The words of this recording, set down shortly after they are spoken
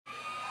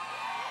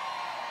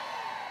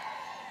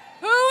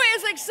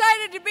as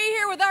excited to be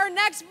here with our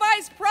next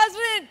Vice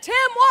President, Tim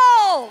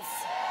Walz.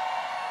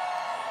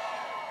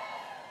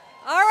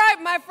 All right,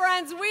 my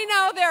friends, we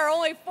know there are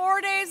only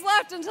 4 days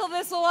left until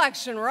this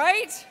election,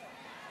 right?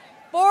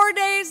 4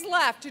 days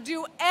left to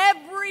do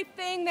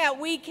everything that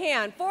we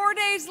can. 4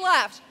 days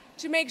left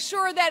to make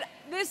sure that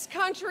this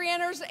country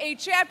enters a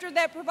chapter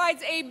that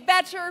provides a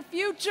better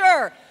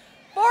future.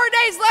 4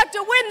 days left to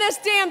win this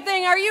damn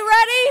thing. Are you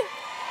ready?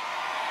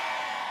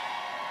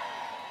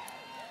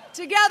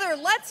 Together,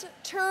 let's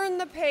turn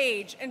the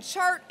page and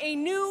chart a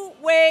new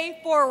way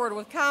forward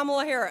with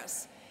Kamala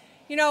Harris.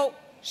 You know,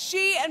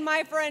 she and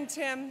my friend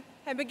Tim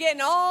have been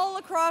getting all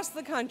across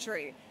the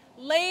country,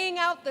 laying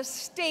out the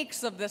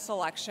stakes of this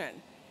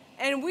election.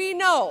 And we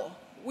know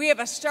we have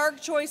a stark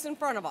choice in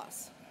front of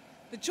us.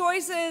 The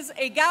choice is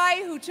a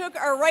guy who took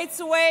our rights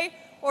away,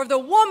 or the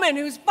woman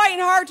who's fighting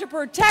hard to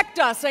protect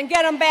us and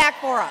get them back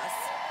for us.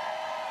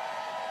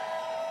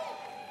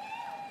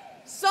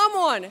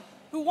 Someone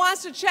who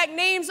wants to check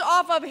names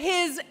off of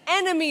his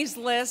enemies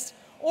list,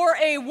 or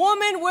a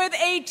woman with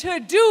a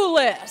to-do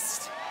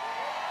list.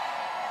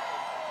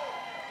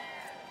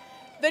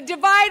 The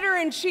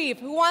divider-in-chief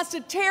who wants to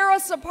tear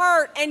us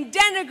apart and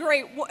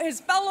denigrate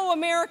his fellow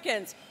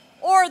Americans,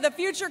 or the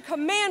future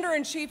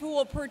commander-in-chief who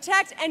will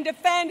protect and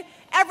defend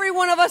every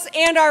one of us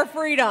and our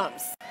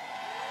freedoms.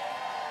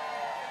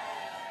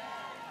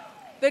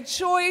 The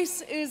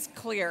choice is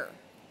clear.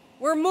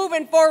 We're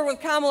moving forward with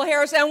Kamala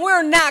Harris, and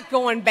we're not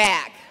going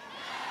back.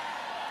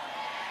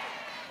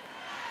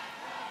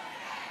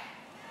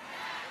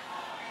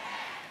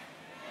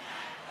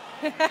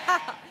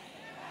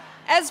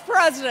 As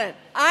president,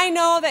 I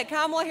know that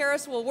Kamala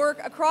Harris will work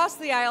across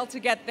the aisle to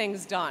get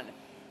things done.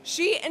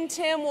 She and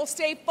Tim will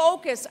stay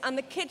focused on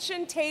the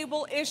kitchen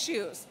table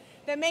issues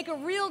that make a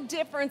real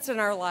difference in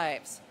our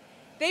lives.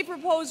 They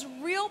propose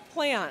real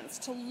plans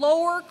to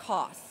lower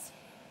costs,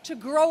 to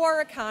grow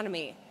our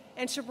economy,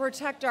 and to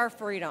protect our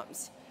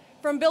freedoms.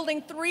 From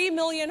building 3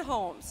 million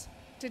homes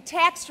to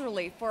tax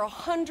relief for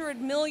 100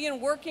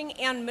 million working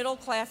and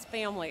middle-class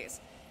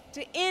families,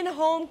 to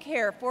in-home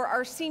care for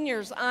our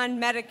seniors on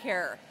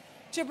Medicare,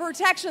 to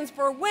protections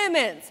for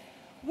women's,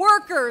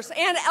 workers,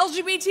 and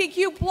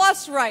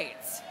LGBTQ+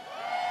 rights.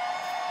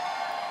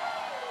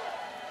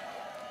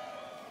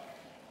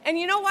 And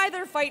you know why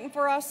they're fighting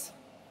for us?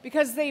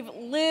 Because they've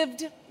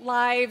lived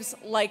lives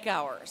like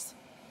ours.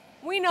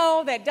 We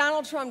know that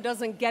Donald Trump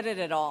doesn't get it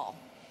at all.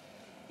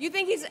 You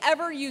think he's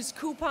ever used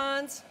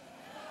coupons?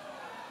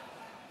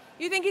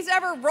 You think he's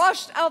ever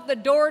rushed out the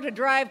door to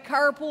drive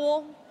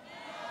carpool?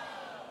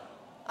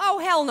 Oh,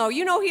 hell no.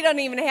 You know he doesn't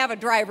even have a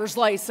driver's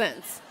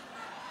license.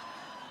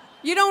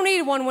 You don't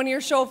need one when you're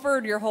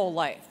chauffeured your whole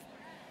life.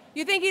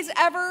 You think he's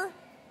ever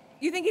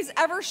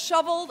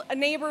shoveled a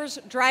neighbor's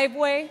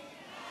driveway?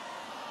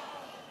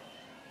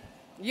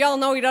 Y'all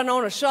know he doesn't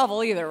own a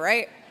shovel either,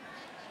 right?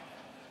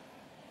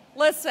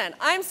 Listen,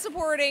 I'm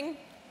supporting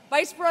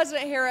Vice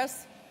President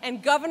Harris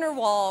and Governor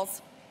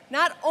Walz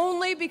not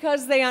only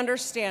because they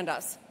understand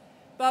us,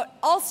 but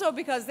also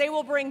because they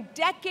will bring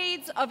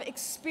decades of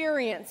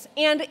experience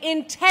and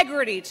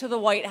integrity to the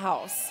White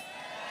House.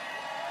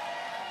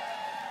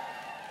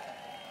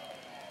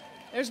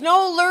 There's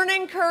no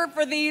learning curve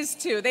for these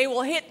two. They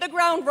will hit the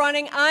ground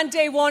running on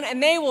day one,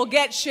 and they will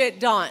get shit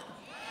done.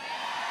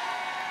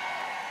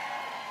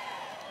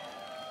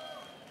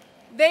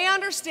 They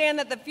understand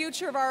that the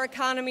future of our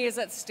economy is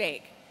at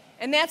stake,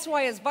 and that's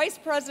why, as Vice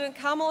President,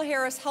 Kamala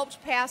Harris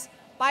helped pass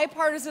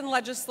bipartisan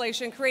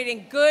legislation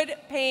creating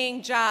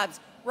good-paying jobs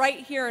right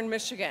here in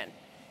Michigan.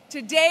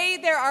 Today,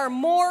 there are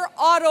more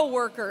auto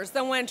workers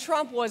than when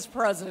Trump was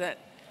president.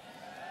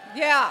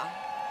 Yeah.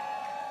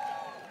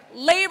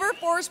 Labor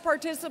force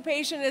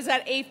participation is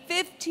at a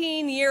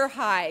 15-year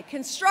high,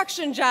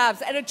 construction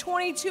jobs at a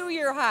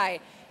 22-year high,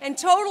 and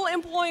total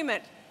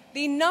employment,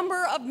 the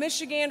number of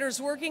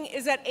Michiganders working,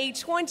 is at a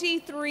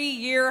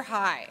 23-year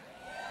high.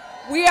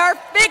 We are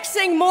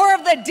fixing more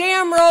of the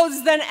damn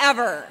roads than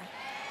ever.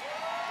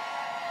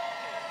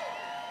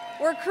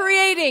 We're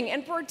creating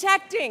and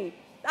protecting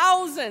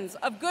thousands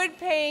of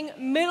good-paying,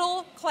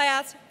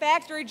 middle-class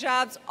factory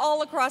jobs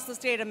all across the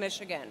state of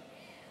Michigan.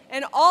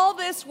 And all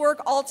this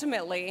work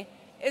ultimately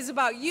is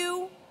about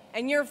you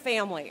and your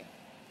family.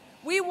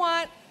 We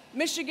want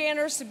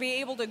Michiganders to be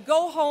able to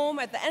go home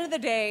at the end of the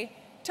day,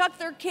 tuck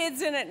their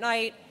kids in at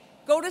night,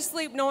 go to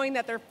sleep knowing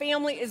that their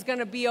family is going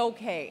to be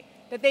okay,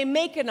 that they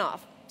make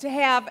enough to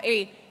have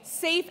a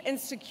safe and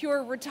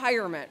secure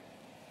retirement.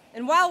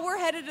 And while we're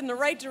headed in the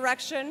right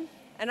direction,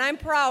 and I'm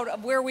proud of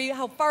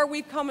how far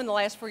we've come in the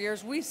last 4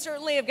 years, we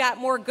certainly have got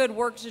more good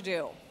work to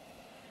do.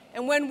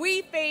 And when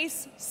we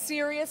face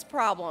serious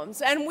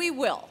problems, and we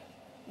will,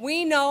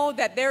 we know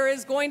that there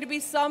is going to be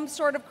some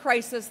sort of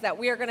crisis that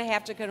we are going to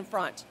have to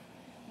confront.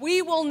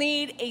 We will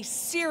need a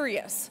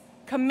serious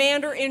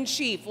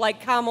commander-in-chief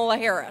like Kamala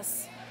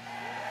Harris.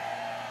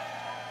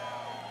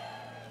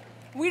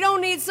 We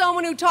don't need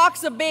someone who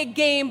talks a big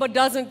game but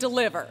doesn't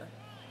deliver.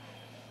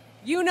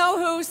 You know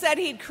who said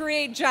he'd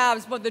create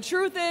jobs, but the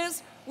truth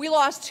is we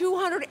lost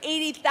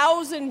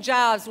 280,000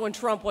 jobs when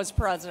Trump was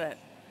president.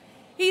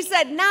 He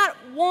said not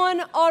one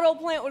auto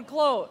plant would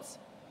close.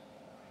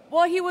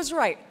 Well, he was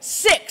right.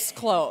 6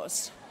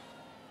 closed.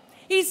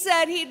 He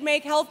said he'd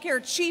make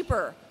healthcare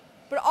cheaper,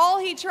 but all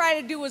he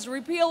tried to do was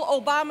repeal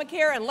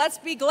Obamacare, and let's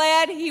be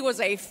glad he was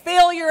a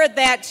failure at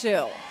that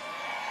too.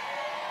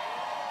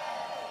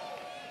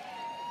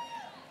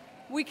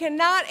 We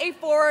cannot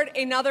afford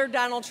another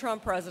Donald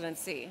Trump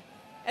presidency.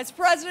 As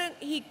president,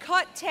 he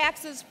cut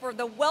taxes for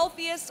the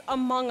wealthiest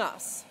among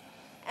us.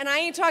 And I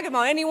ain't talking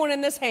about anyone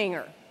in this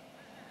hangar.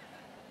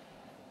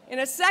 In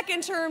a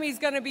second term, he's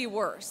going to be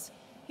worse.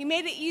 He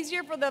made it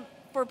easier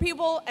for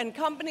people and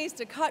companies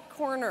to cut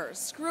corners,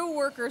 screw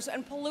workers,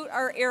 and pollute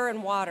our air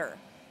and water.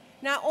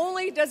 Not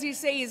only does he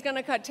say he's going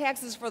to cut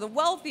taxes for the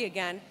wealthy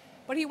again,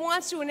 but he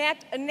wants to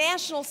enact a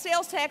national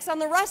sales tax on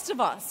the rest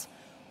of us.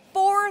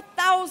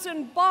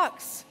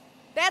 $4,000.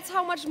 That's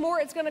how much more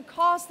it's going to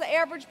cost the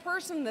average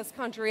person in this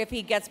country if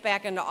he gets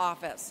back into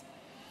office.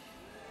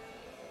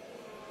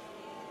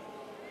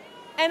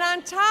 And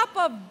on top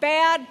of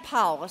bad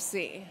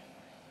policy,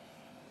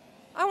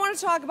 I want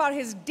to talk about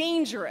his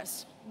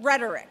dangerous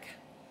rhetoric.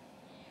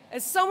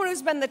 As someone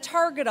who's been the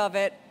target of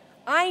it,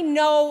 I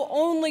know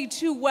only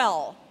too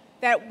well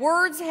that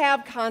words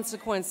have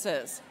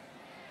consequences.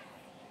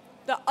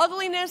 The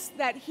ugliness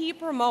that he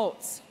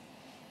promotes.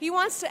 He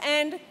wants to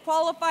end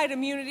qualified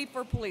immunity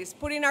for police,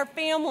 putting our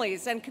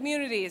families and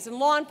communities and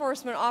law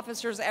enforcement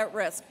officers at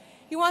risk.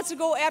 He wants to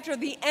go after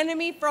the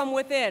enemy from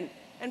within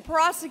and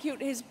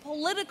prosecute his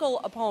political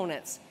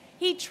opponents.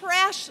 He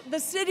trashed the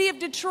city of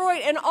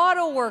Detroit and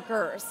auto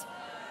workers.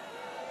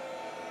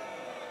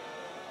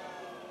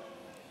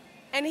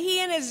 And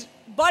he and his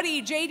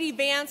buddy, J.D.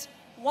 Vance,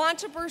 want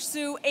to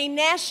pursue a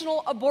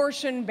national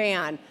abortion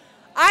ban.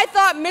 I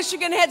thought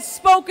Michigan had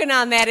spoken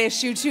on that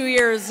issue 2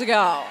 years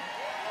ago.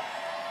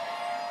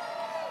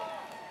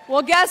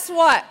 Well, guess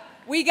what?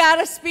 We got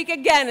to speak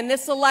again in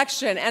this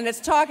election, and it's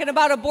talking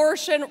about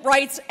abortion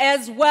rights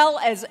as well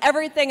as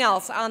everything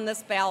else on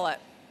this ballot.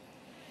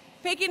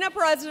 Picking a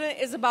president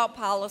is about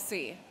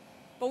policy,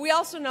 but we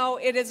also know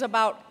it is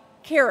about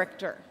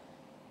character.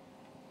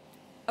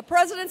 A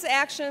president's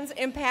actions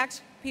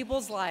impact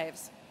people's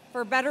lives,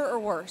 for better or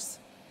worse,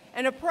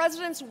 and a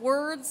president's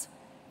words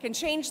can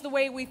change the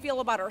way we feel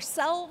about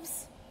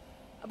ourselves,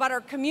 about our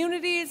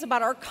communities,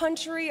 about our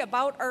country,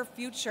 about our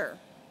future.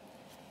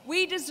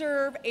 We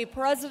deserve a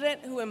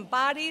president who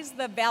embodies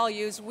the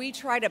values we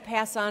try to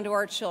pass on to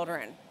our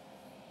children.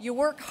 You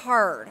work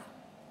hard,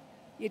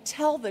 you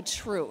tell the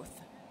truth,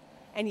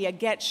 and you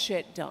get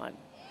shit done.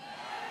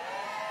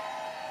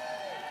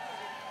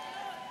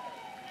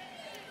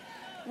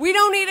 We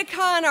don't need a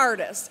con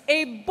artist,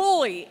 a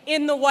bully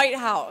in the White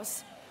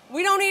House.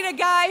 We don't need a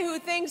guy who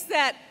thinks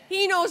that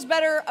he knows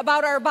better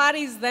about our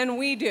bodies than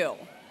we do.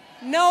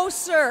 No,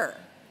 sir.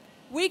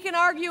 We can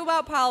argue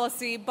about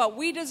policy, but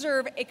we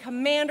deserve a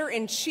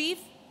commander-in-chief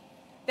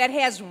that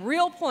has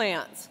real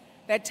plans,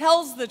 that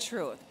tells the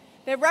truth,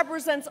 that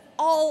represents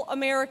all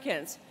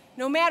Americans,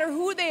 no matter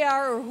who they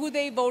are or who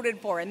they voted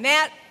for. And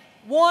that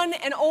one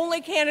and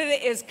only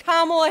candidate is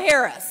Kamala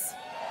Harris.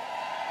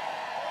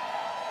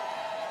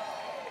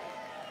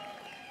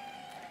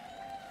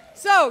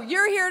 So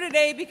you're here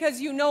today because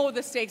you know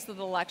the stakes of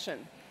the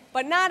election,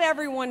 but not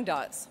everyone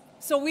does.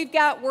 So we've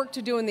got work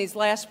to do in these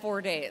last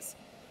 4 days.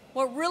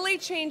 What really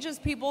changes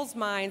people's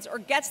minds or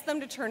gets them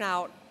to turn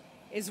out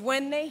is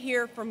when they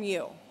hear from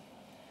you.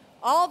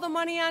 All the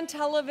money on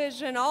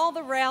television, all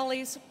the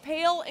rallies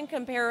pale in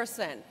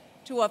comparison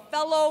to a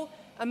fellow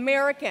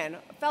American,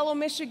 a fellow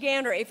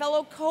Michigander, a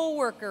fellow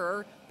coworker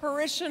or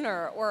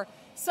parishioner, or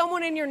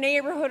someone in your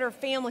neighborhood or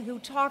family who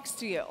talks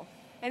to you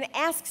and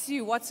asks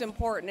you what's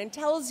important and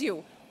tells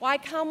you why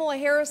Kamala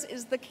Harris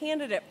is the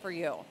candidate for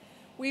you.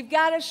 We've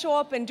got to show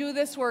up and do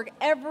this work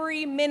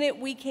every minute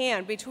we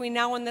can between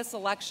now and this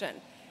election,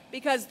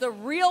 because the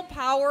real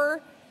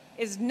power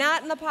is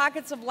not in the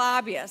pockets of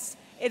lobbyists.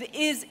 It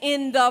is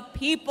in the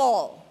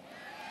people.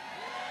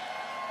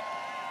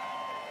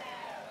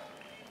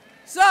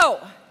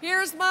 So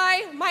here's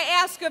my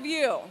ask of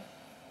you.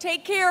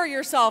 Take care of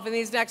yourself in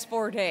these next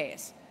 4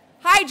 days.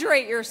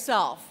 Hydrate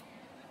yourself.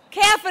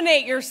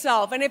 Caffeinate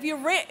yourself. And if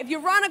you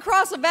run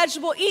across a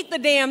vegetable, eat the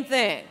damn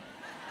thing.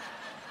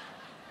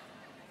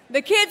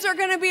 The kids are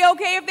going to be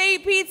okay if they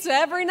eat pizza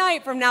every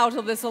night from now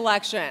till this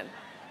election.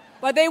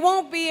 But they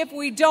won't be if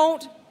we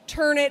don't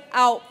turn it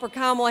out for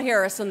Kamala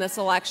Harris in this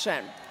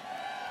election.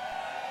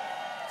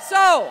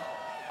 So,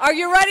 are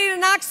you ready to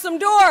knock some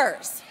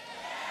doors?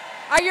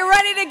 Are you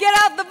ready to get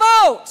out the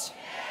vote?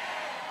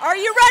 Are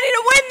you ready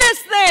to win this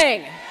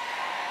thing?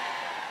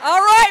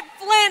 All right,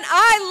 Flint,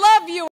 I love you.